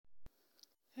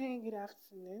good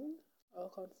afternoon.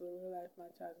 Welcome to Real Life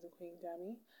Matters with Queen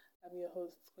Tammy. I'm your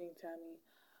host, Queen Tammy.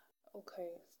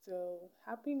 Okay, so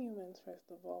happy New Month, first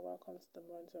of all. Welcome to the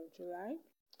month of July.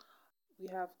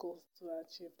 We have goals to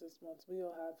achieve this month. We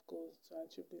all have goals to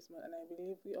achieve this month, and I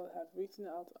believe we all have written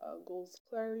out our goals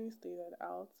clearly stated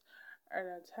out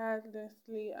and are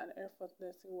tirelessly and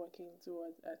effortlessly working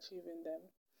towards achieving them.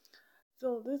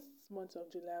 So, this month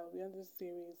of July, we'll be on this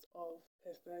series of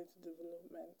personality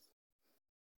development.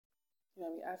 You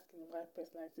know, be asking why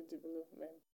personality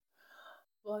development.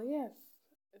 Well, yes,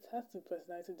 it has to be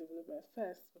personality development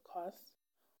first because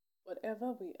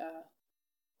whatever we are,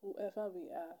 whoever we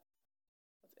are,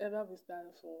 whatever we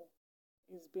stand for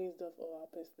is based off of our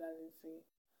personality.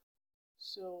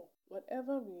 So,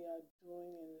 whatever we are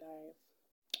doing in life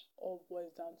all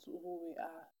boils down to who we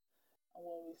are and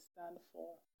what we stand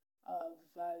for, our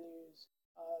values,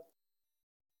 our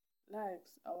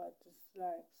likes, our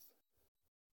dislikes.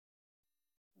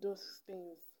 Those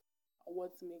things are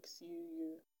what makes you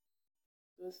you.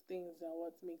 Those things are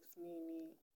what makes me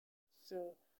me.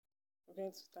 So, we're going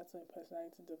to start on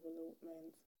personality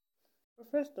development.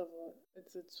 But first of all,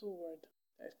 it's a two word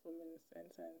that's forming a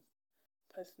sentence: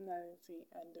 personality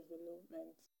and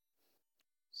development.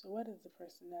 So, what is the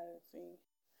personality?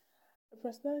 A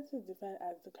personality is defined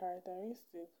as the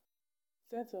characteristic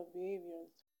set of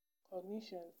behaviors,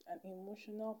 cognitions, and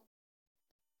emotional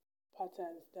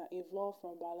patterns that evolve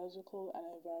from biological and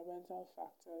environmental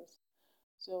factors.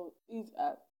 So, these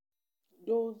are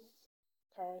those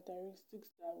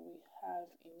characteristics that we have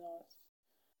in us,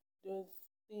 those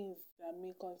things that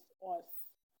make us,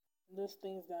 those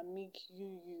things that make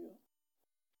you you,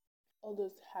 all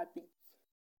those habits,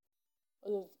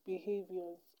 all those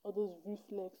behaviors, all those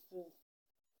reflexes,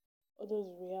 all those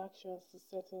reactions to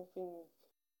certain things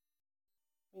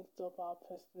makes up our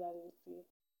personality.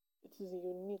 It is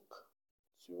unique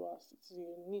to us, it is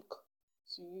unique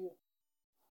to you.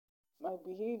 My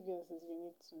behaviors is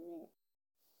unique to me.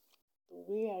 The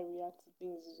way I react to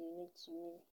things is unique to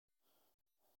me.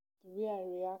 The way I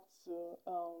react to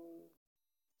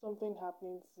something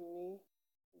happening to me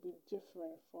will be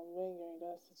different from when you're in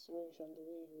that situation, the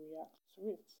way you react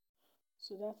to it.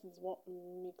 So that is what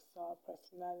makes our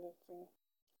personality,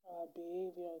 our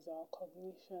behaviors, our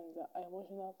cognitions, our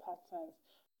emotional patterns,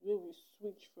 the way we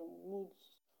switch from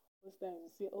moods. Most times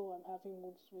you say, oh, I'm having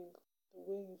mood swings. The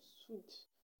way you switch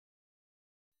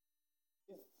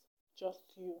is just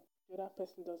you. The other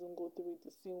person doesn't go through it the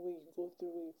same way you go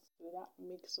through it. So that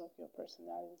makes up your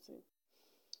personality.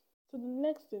 So the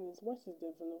next thing is, what is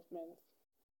development?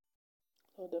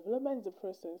 So development is a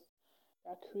process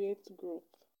that creates growth,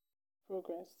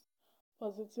 progress,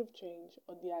 positive change,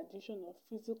 or the addition of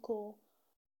physical,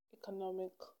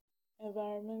 economic,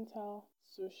 environmental,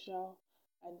 social,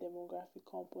 and demographic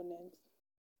components.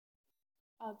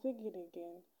 I'll take it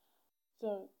again.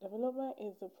 So development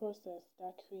is the process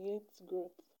that creates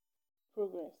growth,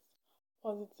 progress,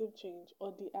 positive change,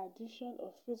 or the addition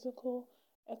of physical,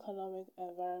 economic,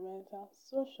 environmental,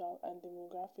 social, and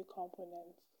demographic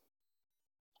components.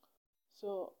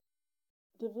 So,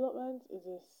 development is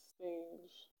a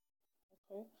stage,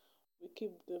 okay? We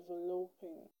keep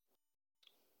developing.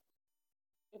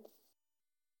 It's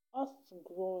us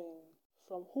growing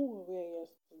from who we were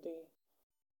yesterday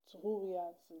to who we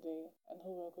are today and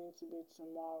who we're going to be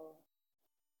tomorrow.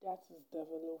 That is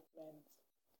development.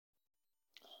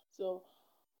 So,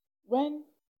 when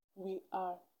we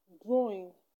are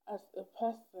growing as a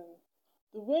person,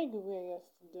 the way you were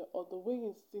yesterday, or the way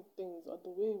you see things, or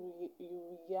the way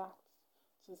you react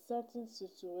to certain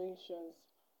situations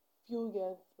few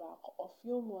years back or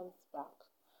few months back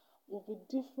will be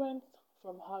different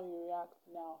from how you react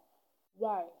now.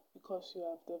 Why? Because you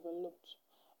have developed.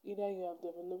 Either you have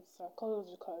developed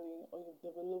psychologically, or you've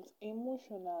developed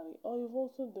emotionally, or you've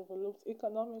also developed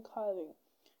economically.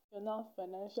 You're now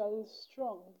financially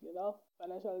strong, you're now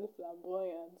financially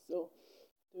flamboyant. So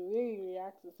the way you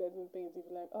react to certain things, you'll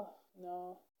be like, oh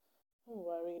no, don't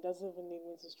worry, it doesn't even need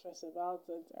me to stress about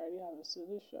it. I already have a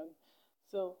solution.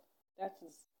 So that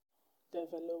is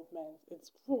development.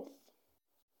 It's growth,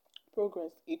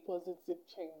 progress, a positive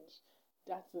change.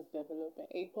 That is development.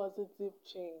 A positive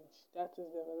change. That is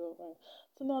development.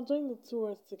 So now join the two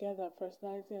words together,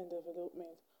 personality and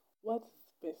development. What is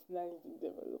personality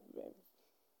development?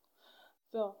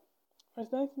 So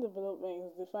personality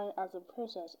development is defined as a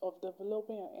process of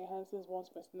developing and enhancing one's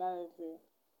personality.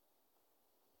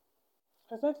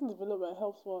 Personality development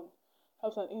helps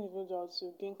an individual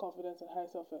to gain confidence and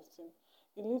high self-esteem.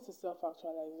 It leads to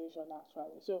self-actualization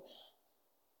actually. So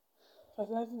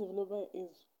personality development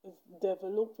is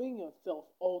developing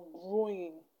yourself or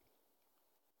growing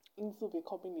into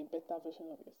becoming a better version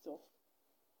of yourself.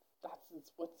 That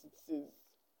is what it is.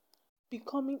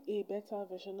 Becoming a better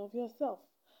version of yourself.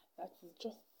 That is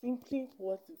just simply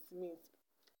what it means.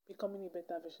 Becoming a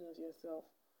better version of yourself.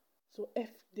 So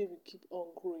every day we keep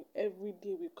on growing. Every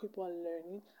day we keep on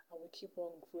learning and we keep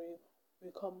on growing.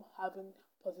 We come having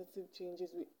positive changes.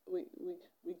 We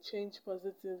change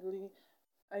positively,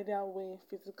 either way,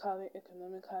 physically,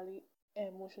 economically,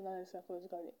 emotionally,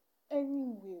 psychologically.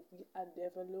 Anyway, we are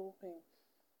developing.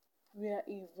 We are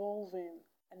evolving,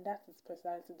 and that is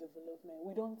personality development.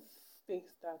 We don't stay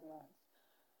stagnant.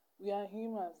 We are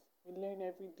humans. We learn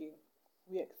every day.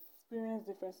 We experience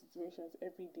different situations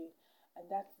every day, and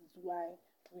that is why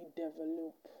we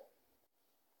develop.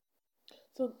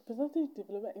 So, personality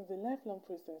development is a lifelong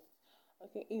process.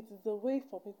 Okay, it is a way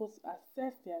for people to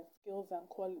assess their skills and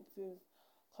qualities,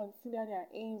 consider their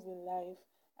aims in life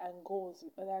and goals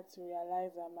in order to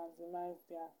realize and maximize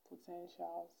their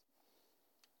potentials.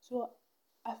 So,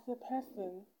 as a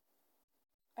person,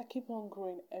 I keep on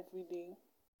growing every day.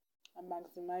 I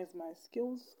maximize my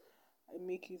skills. I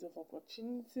make use of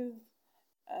opportunities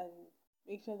and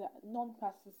make sure that none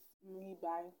passes me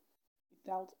by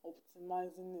without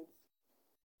optimizing it.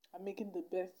 I'm making the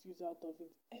best use out of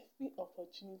it. Every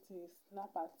opportunity,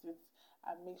 snap at it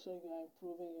and make sure you are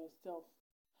improving yourself.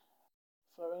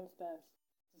 For instance,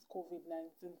 this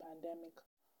COVID-19 pandemic.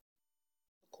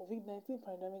 The COVID-19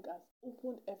 pandemic has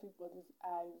opened everybody's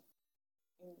eyes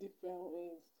in different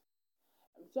ways.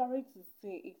 I'm sorry to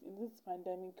say, if in this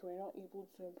pandemic you're not able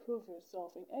to improve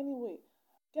yourself in any way,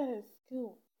 get a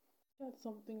skill, get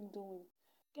something doing,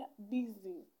 get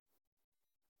busy.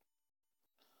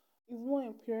 It's not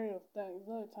a period of time. It's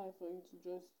not a time for you to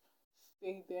just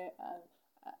stay there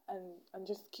and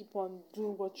just keep on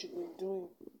doing what you've been doing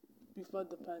before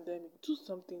the pandemic. Do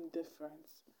something different.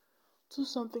 Do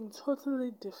something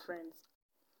totally different.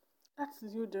 That's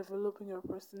you developing your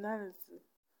personality.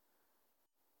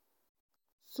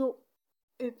 So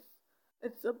it's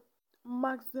it's a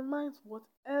maximize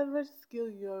whatever skill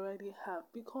you already have.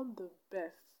 Become the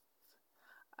best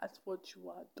at what you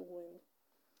are doing.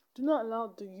 Do not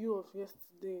allow the you of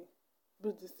yesterday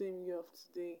be the same you of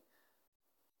today.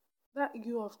 That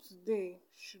you of today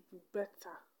should be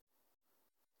better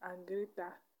and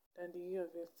greater than the you of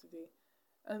yesterday.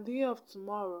 And the you of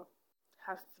tomorrow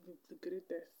has to be the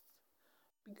greatest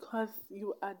because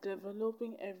you are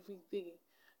developing every day.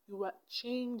 You are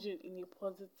changing in a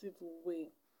positive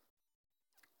way.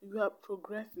 You are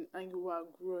progressing and you are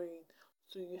growing.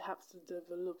 So you have to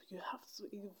develop, you have to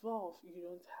evolve. You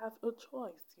don't have a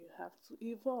choice, you have to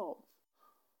evolve.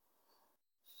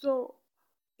 So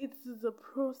it is a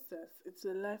process, it's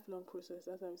a lifelong process.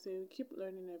 As I'm saying, we keep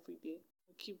learning every day,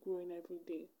 we keep growing every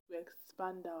day, we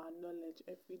expand our knowledge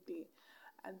every day.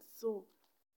 And so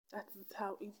that is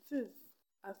how it is.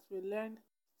 As we learn,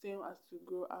 same as we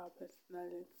grow our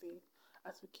personality,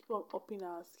 as we keep on upping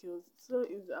our skills, so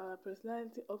is our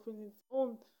personality upping its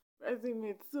own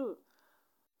resume too.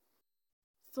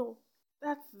 So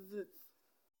that's it.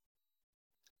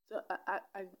 So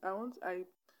I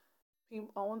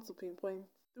want to pinpoint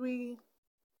three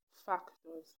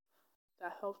factors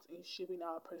that helped in shaping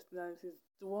our personalities,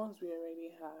 the ones we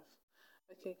already have.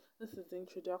 Okay, this is the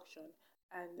introduction,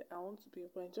 and I want to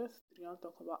pinpoint just three. I want to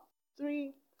talk about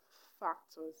three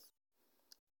factors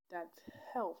that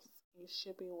helps in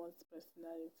shaping one's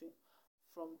personality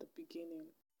from the beginning.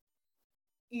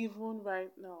 Even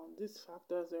right now, these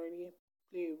factors already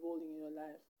play a role in your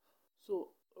life. So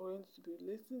we're going to be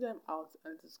listing them out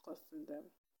and discussing them.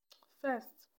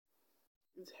 First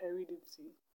is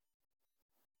heredity.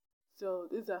 So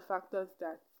these are factors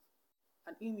that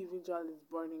an individual is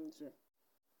born into.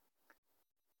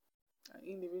 An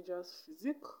individual's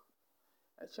physique,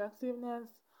 attractiveness,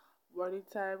 body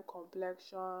type,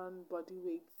 complexion, body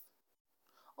weight.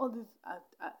 All these are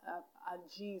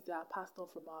genes that are passed on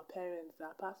from our parents, that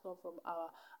are passed on from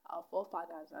our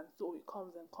forefathers, and so it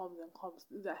comes and comes and comes.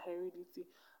 These are heredity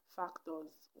factors.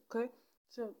 Okay,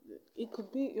 so it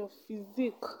could be your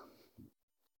physique.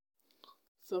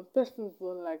 Some persons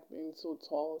don't like being so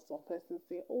tall. Some persons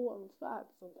say, "Oh, I'm fat."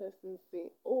 Some persons say,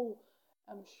 "Oh,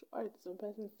 I'm short." Some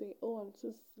persons say, "Oh, I'm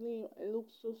too slim. I look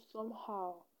so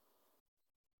somehow."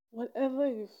 Whatever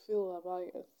you feel about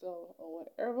yourself, or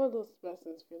whatever those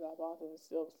persons feel about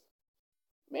themselves,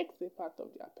 makes a part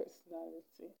of their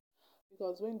personality.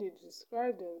 Because when they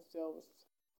describe themselves,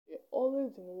 they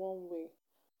always, in one way,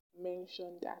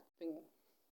 mention that thing.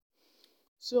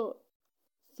 So,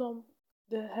 some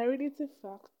the heredity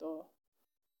factor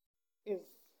is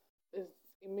is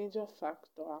a major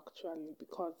factor actually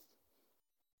because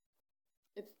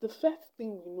it's the first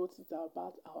thing we notice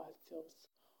about ourselves.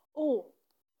 Oh,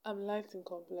 I'm light in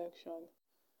complexion.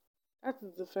 That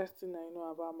is the first thing I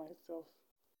know about myself.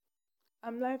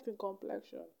 I'm light in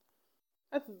complexion.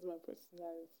 That is my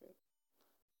personality.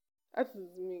 That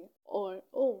is me. Or,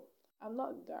 oh, I'm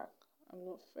not dark. I'm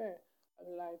not fair.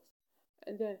 I'm light.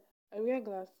 And then I wear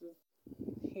glasses.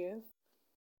 Yes,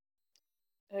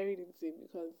 heredity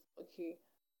because, okay,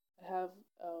 I have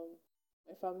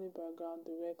my family background,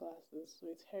 they wear glasses, so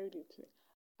it's hereditary.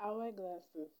 I wear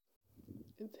glasses.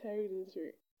 It's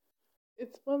hereditary.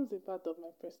 It forms a part of my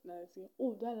personality.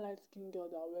 Oh, that light skinned girl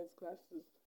that wears glasses.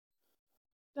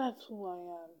 That's who I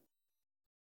am.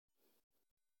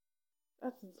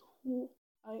 That is who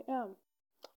I am.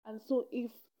 And so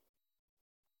if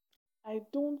I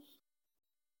don't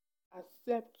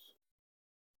accept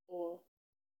or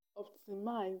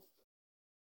optimize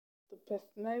the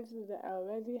personality that I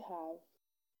already have,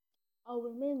 I'll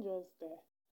remain just there.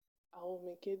 I will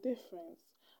make a difference.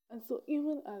 And so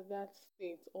even at that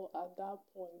state or at that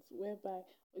point whereby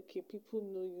okay people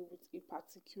know you with a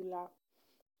particular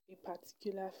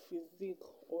physique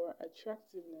or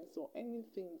attractiveness or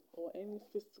anything or any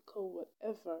physical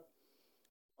whatever,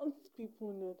 once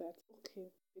people know that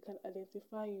okay they can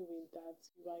identify you with that,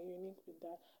 you are unique with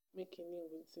that, make a name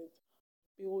with it,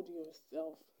 build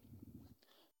yourself,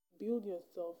 build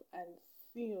yourself and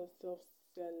see yourself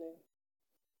selling.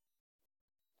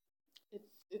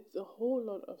 It's a whole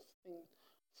lot of things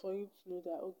for you to know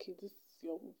that okay this is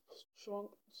your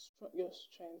your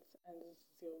strength and this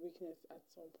is your weakness at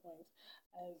some point,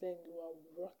 and then you are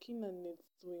working on it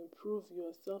to improve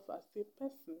yourself as a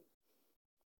person,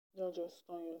 not just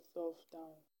turn yourself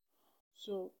down.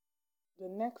 So the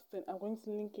next thing I'm going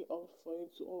to link it up for you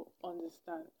to all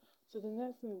understand. So the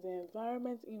next thing is the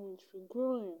environment in which we're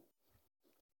growing.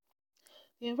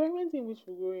 The environment in which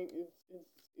we're growing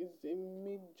is a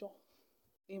major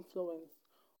influence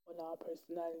on our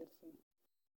personality.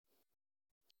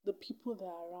 The people that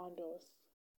are around us,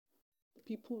 the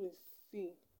people we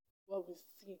see, what we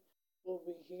see, what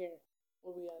we hear,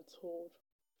 what we are told,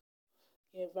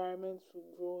 the environment we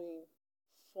grow in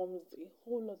forms a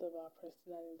whole lot of our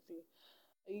personality.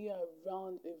 Are you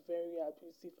around a very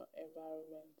abusive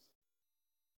environment?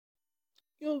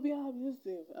 You'll be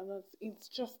abusive, and it's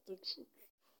just the truth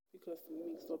because it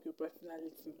makes up your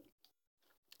personality.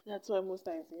 That's why most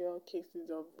times you get cases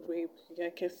of rape, you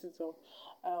get cases of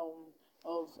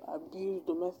abuse,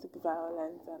 domestic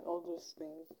violence, and all those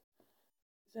things.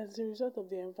 It's as a result of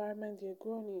the environment they're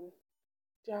grown in.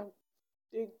 They, are,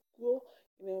 they grow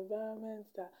in environments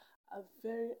that are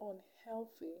very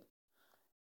unhealthy,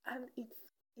 and it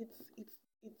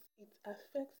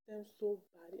affects them so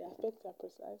bad. It affects their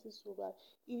personality so bad.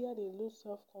 Either they lose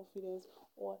self confidence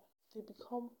or they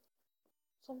become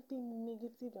something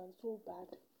negative and so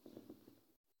bad.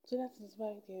 So that is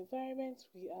why the environment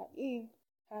we are in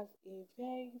has a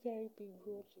very, very big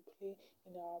role to play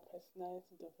in our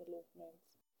personality development.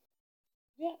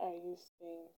 Where are you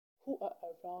staying? Who are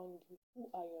around you? Who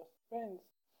are your friends?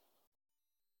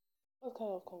 What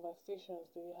kind of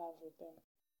conversations do you have with them?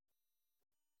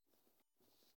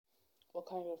 What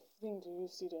kind of thing do you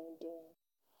see them doing?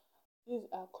 These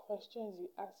are questions you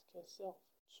ask yourself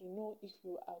to know if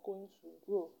you are going to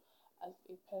grow as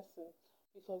a person,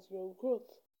 because your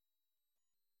growth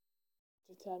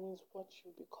determines what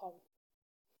you become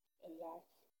in life.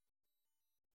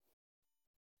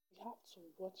 You have to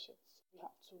watch it. You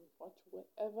have to watch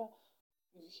whatever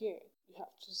you hear. You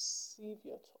have to sieve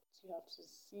your thoughts. You have to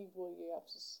see what you have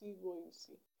to see what you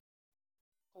see.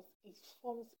 Because it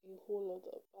forms a whole lot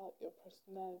about your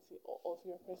personality or of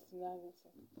your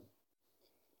personality.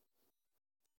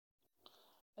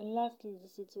 And lastly, the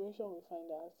situation we find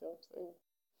ourselves in.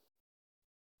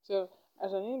 So,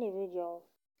 as an individual,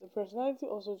 the personality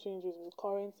also changes with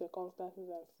current circumstances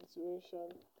and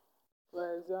situations.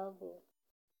 For example,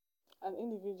 an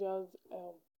individual's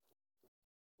an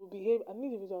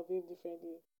individual will behave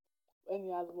differently when he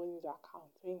has money in his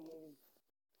account, when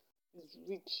is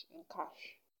rich in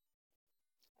cash,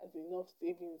 has enough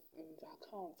savings in his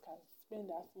account, can spend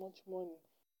as much money,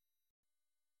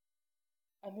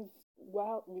 and it's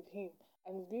wild with him.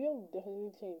 And his behavior will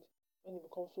definitely change when he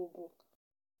becomes so broke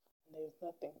and there is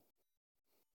nothing.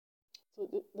 So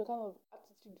the kind of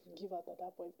attitude you give out at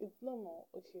that point, it's normal.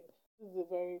 Okay, this is a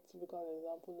very typical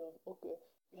example of okay,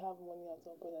 you have money at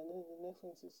some point and then the next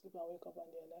thing is you sleep and wake up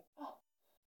and you're like,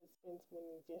 I spent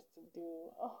money yesterday.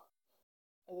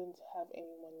 I don't have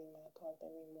any money in my account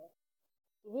anymore.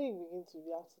 The way you begin to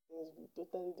react to things will be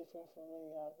totally different from when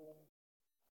you have money.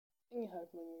 When you have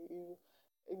money, you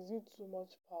exude so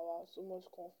much power, so much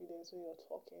confidence when you're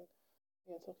talking.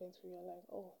 You're talking to you're like,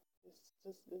 oh,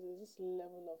 There's this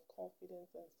level of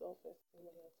confidence and self-esteem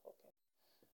when you're talking.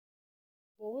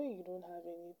 But when you don't have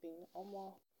anything,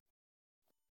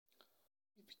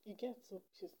 you get so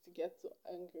pissed, you get so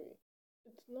angry.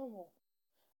 It's normal.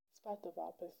 It's part of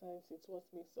our personality. It's what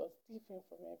makes us different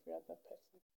from every other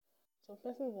person. Some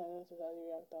persons are not totally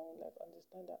react down, like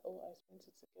understand that, oh, I spent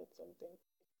it to get something,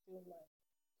 it's still mine.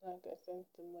 Like I sent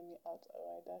the money out,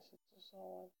 or I dash it to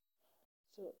someone.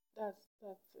 So that's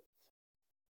it.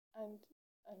 And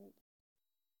and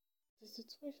the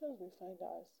situations we find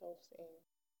ourselves in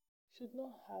should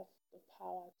not have the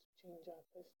power to change our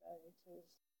personalities.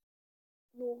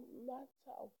 No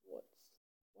matter what,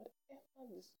 whatever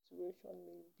the situation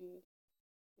may be,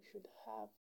 we should have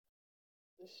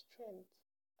the strength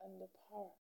and the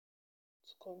power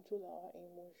to control our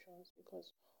emotions,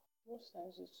 because most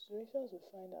times the situations we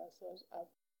find ourselves are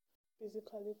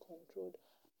physically controlled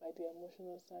by the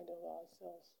emotional side of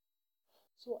ourselves.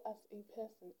 So, as a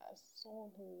person, as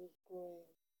someone who is growing,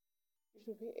 you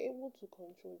should be able to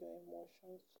control your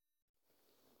emotions.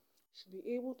 You should be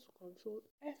able to control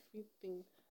everything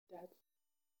that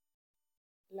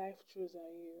life throws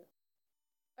at you.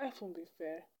 Life won't be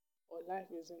fair, or life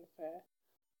isn't fair.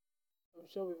 I'm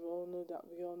sure we all know that,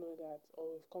 or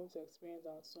we've come to experience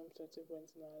at some certain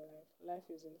points in our life. Life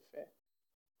isn't fair.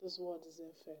 This world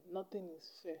isn't fair. Nothing is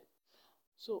fair.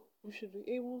 So we should be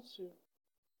able to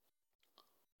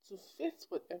face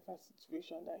whatever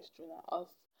situation that is thrown at us,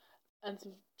 and to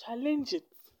challenge it,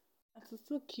 and to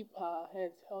still keep our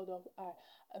heads held up high,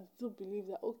 and still believe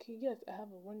that, okay, yes, I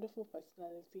have a wonderful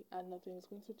personality and nothing is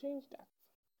going to change that.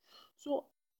 So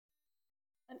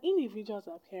an individual's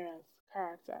appearance,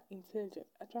 character,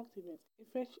 intelligence, attractiveness,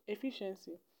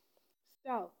 efficiency,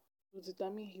 style will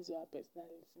determine his or her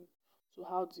personality. So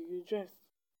how do you dress?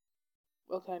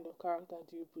 What kind of character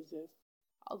do you possess?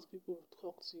 How do people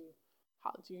talk to you?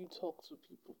 How do you talk to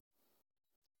people?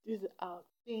 These are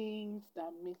things that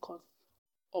make us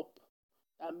up,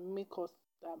 that make us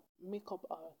that make up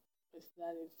our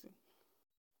personality.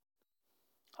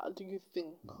 How do you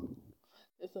think?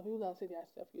 There's some people that say they are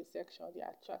sapiosexual, they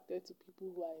are attracted to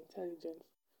people who are intelligent.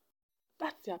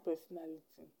 That's their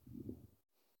personality.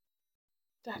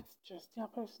 That's just their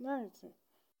personality.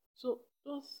 So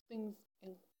those things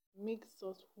makes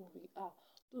us who we are.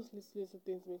 Those little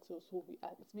things makes us who we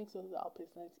are. It makes us our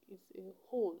personality. It's a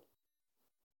whole.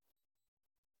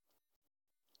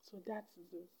 So that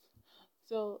is it.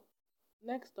 So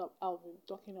next up, I'll be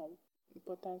talking on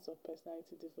importance of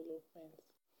personality development.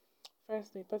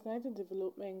 Firstly, personality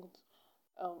development,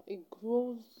 it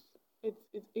grows. It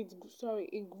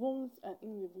grows an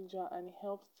individual and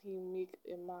helps him make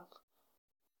a mark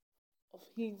of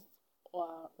his or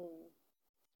her own.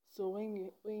 So when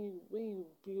you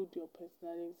build your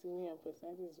personality, when your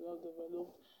personality is well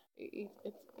developed, it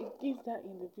gives that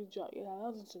individual, it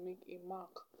allows you to make a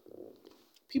mark.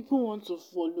 People want to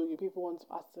follow you. People want to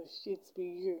associate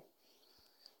with you.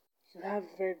 You have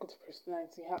a very good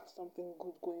personality. You have something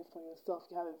good going for yourself.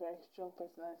 You have a very strong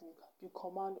personality. You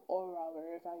command aura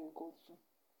wherever you go to.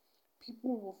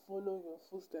 People will follow your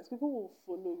footsteps. People will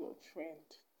follow your trend.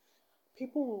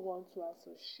 People will want to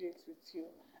associate with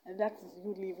you, and that is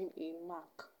you leaving a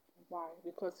mark. Why?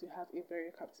 Because you have a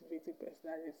very captivating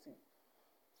personality.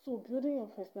 So building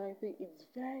your personality is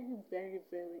very, very,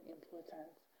 very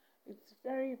important. It's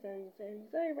very, very, very,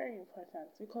 very, very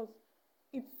important, because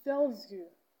it sells you.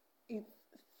 It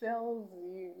sells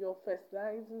you. Your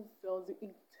personality sells you.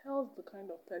 It tells the kind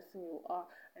of person you are,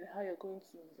 and how you're going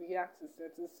to react to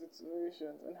certain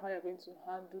situations, and how you're going to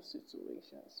handle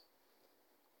situations.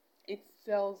 It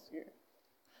sells you.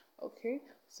 Okay,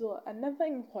 so another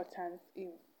importance is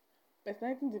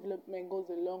personality development goes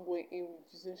a long way in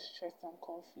reducing stress and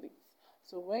conflicts.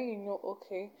 So when you know,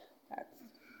 okay, that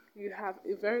you have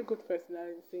a very good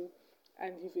personality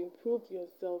and you've improved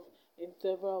yourself in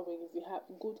several ways, you have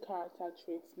good character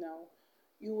traits now,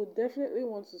 you will definitely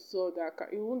want to solve that.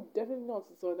 You will definitely want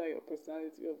to solve that your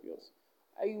personality of yours.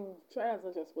 And you try as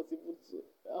much as possible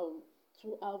to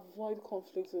avoid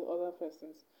conflicts with other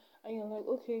persons. And you're like,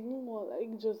 okay, you know what?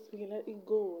 Like, just be let it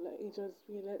go. Like, it just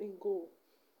be let it go.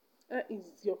 That is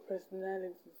your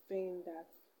personality saying that,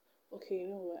 okay,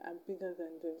 you know what, I'm bigger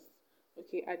than this.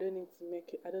 Okay, I don't need to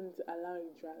make it, I don't need to allow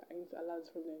it drag. I need to allow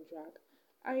this problem drag.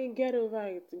 I get over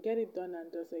it, get it done and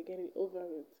dusted, get it over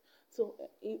it. So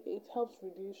it helps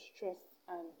reduce stress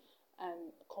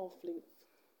and conflict.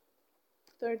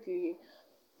 Thirdly,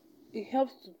 it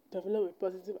helps to develop a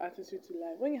positive attitude to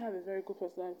life. When you have a very good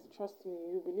personality, trust me,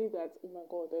 you believe that, oh my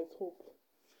god, there's hope.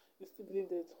 You still believe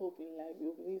there's hope in life.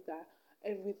 You believe that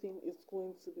everything is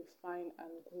going to be fine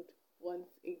and good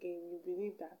once again. You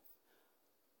believe that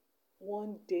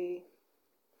one day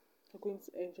you're going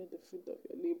to enjoy the fruit of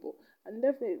your labor, and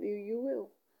definitely you will.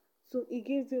 So it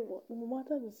gives you what, no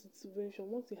matter the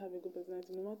situation, once you have a good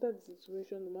personality, no matter the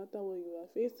situation, no matter what you are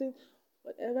facing,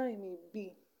 whatever it may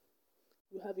be,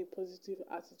 you have a positive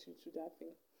attitude to that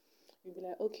thing. You'll be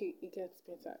like, okay, it gets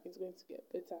better. It's going to get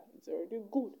better. It's already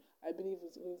good. I believe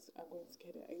I'm going to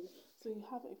get it. So you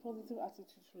have a positive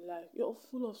attitude to life. You're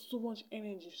full of so much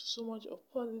energy, so much of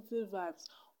positive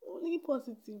vibes. Only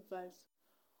positive vibes.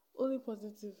 Only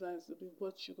positive vibes will be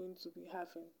what you're going to be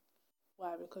having.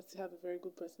 Why? Because you have a very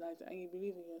good personality and you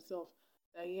believe in yourself.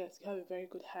 That yes, you have a very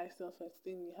good high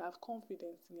self-esteem. You have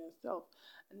confidence in yourself,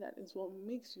 and that is what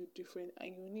makes you different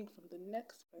and unique from the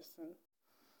next person.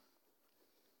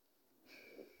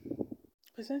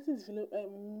 Personality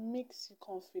development makes you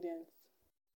confident.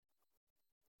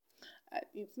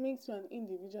 It makes you an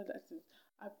individual that is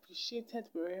appreciated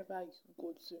wherever you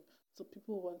go to. So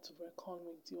people want to work on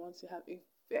with you. Want to have a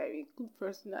very good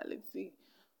personality.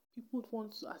 People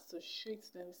want to associate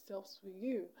themselves with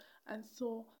you, and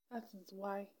so that is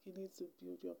why you need to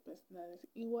build your personality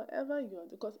in whatever you are.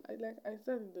 Because like I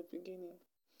said in the beginning,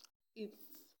 it's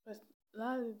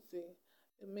personality.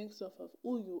 It makes up of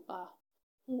who you are.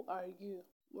 Who are you?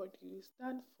 What do you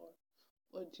stand for?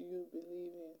 What do you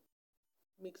believe in?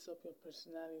 Makes up your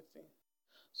personality.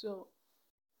 So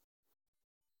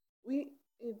we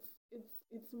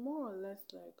it's more or less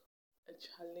like a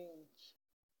challenge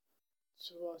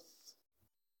to us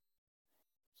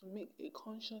to make a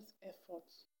conscious effort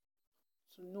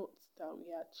to note that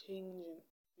we are changing,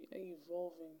 we are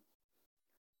evolving.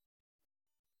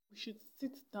 We should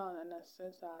sit down and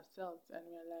assess ourselves and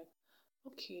we're like,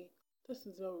 okay, this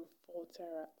is where we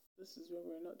falter at, this is where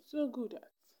we're not so good at.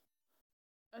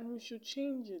 And we should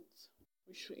change it.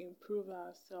 We should improve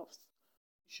ourselves.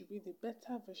 We should be the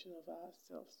better version of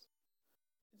ourselves.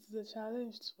 It's a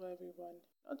challenge to everyone,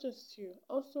 not just you,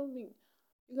 also me.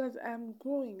 Because I'm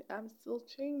growing, I'm still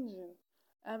changing,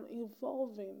 I'm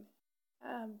evolving.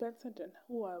 I am better than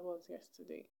who I was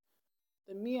yesterday.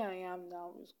 The me I am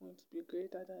now is going to be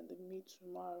greater than the me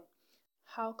tomorrow.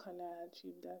 How can I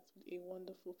achieve that with a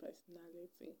wonderful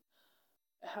personality?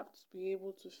 I have to be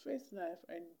able to face life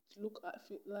and look at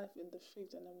life in the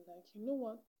face, and I'm like, you know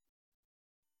what?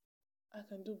 I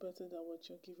can do better than what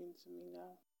you're giving to me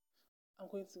now. I'm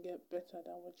going to get better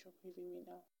than what you're giving me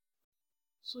now.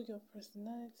 So your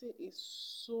personality is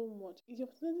so much. Your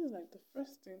personality is like the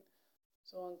first thing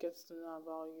someone gets to know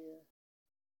about you.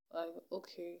 Like,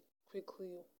 okay,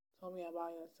 quickly tell me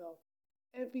about yourself.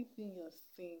 Everything you're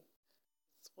saying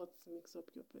is what makes up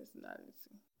your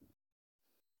personality.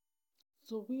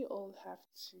 So we all have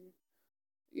to,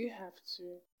 you have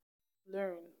to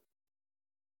learn.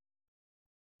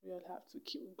 We all have to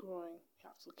keep growing. You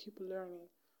have to keep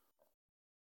learning.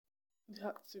 You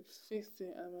have to face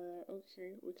it and be like,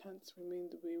 okay, we can't remain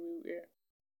the way we were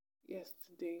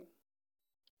yesterday.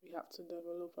 We have to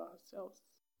develop ourselves.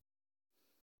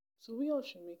 So we all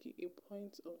should make it a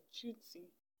point of duty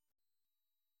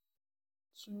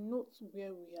to note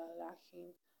where we are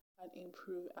lacking and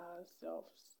improve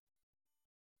ourselves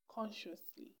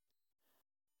consciously.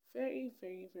 Very,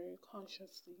 very, very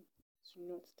consciously to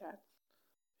note that,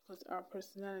 because our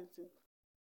personality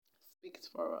speaks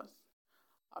for us.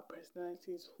 Our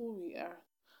personality is who we are.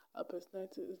 Our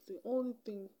personality is the only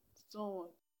thing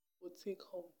someone will take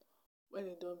home when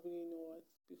they don't really know us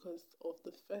because of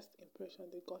the first impression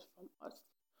they got from us.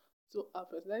 So our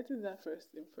personality is that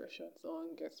first impression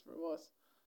someone gets from us.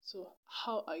 So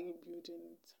how are you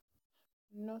building it?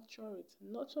 Nurture it.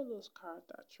 Nurture those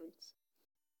character traits.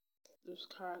 Those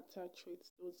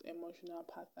emotional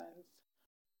patterns.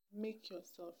 Make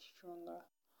yourself stronger.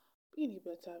 Be the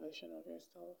better version of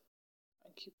yourself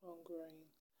and keep on growing.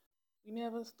 We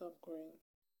never stop growing.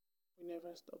 We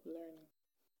never stop learning.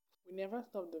 We never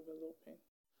stop developing.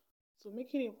 So make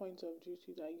it a point of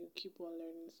duty that you keep on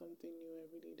learning something new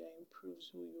every day that improves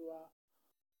who you are.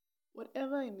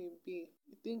 Whatever it may be,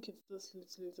 you think it's those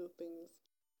little things.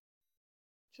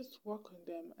 Just work on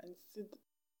them and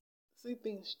see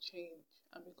things change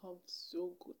and become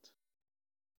so good.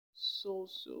 So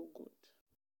good.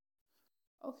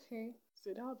 Okay,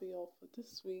 so that'll be all for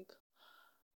this week.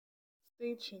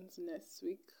 Stay tuned next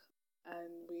week and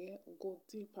we go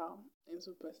deeper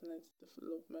into personality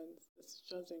development. This is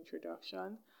just the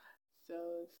introduction.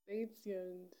 So stay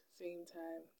tuned, same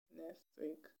time next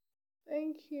week.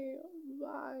 Thank you.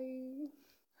 Bye.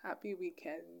 Happy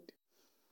weekend.